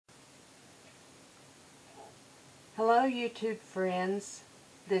Hello YouTube friends,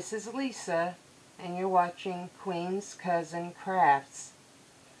 this is Lisa and you're watching Queen's Cousin Crafts.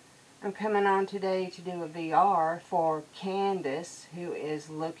 I'm coming on today to do a VR for Candace, who is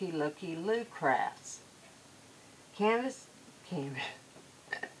Lookie Loo Crafts. Candace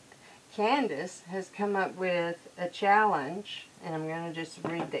has come up with a challenge, and I'm going to just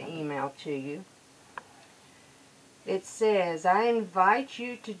read the email to you. It says, I invite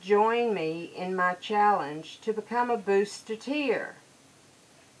you to join me in my challenge to become a Boost-A-Tier.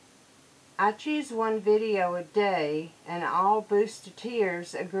 I choose one video a day, and all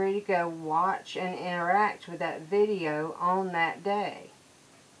Boost-A-Tiers agree to go watch and interact with that video on that day.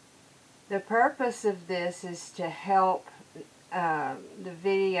 The purpose of this is to help the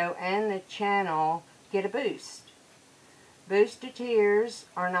video and the channel get a boost. Boost-A-Tiers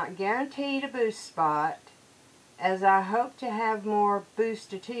are not guaranteed a boost spot, as I hope to have more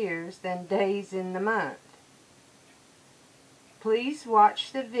Boost-A-Tiers than days in the month. Please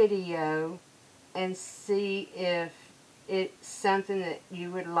watch the video and see if it's something that you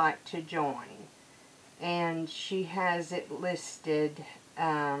would like to join. And she has it listed.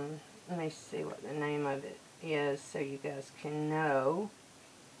 Let me see what the name of it is so you guys can know.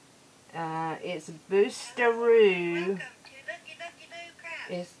 It's Boost-A-Roo.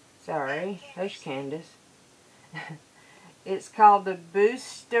 Sorry, there's Candace. It's called the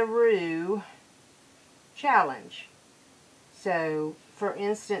Boost-A-Roo challenge. So, for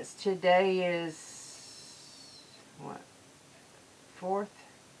instance, today is, what, 4th?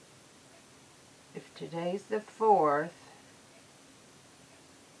 If today's the 4th,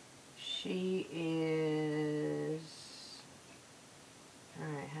 she is,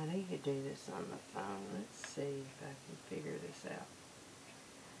 alright, how do you do this on the phone? Let's see if I can figure this out.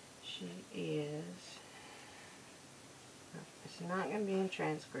 She is, it's not going to be in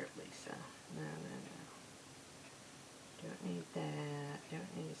transcript, Lisa. No. Don't need that.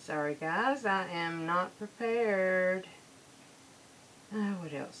 Don't need. Sorry, guys. I am not prepared.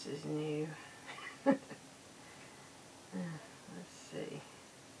 What else is new? Let's see.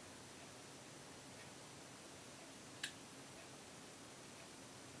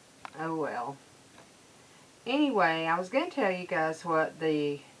 Oh well. Anyway, I was going to tell you guys what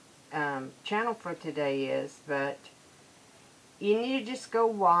the channel for today is, but you need to just go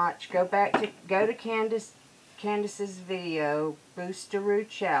watch. Go to Candace's video, Boost-A-Roo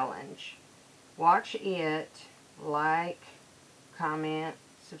challenge. Watch it, like, comment,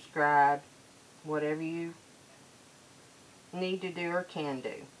 subscribe, whatever you need to do or can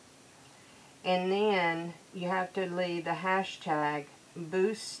do. And then you have to leave the hashtag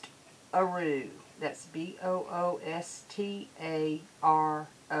Boost-A-Roo. That's BOOSTAROO.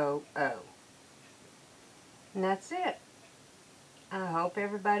 And that's it. I hope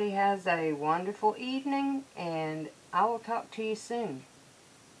everybody has a wonderful evening, and I will talk to you soon.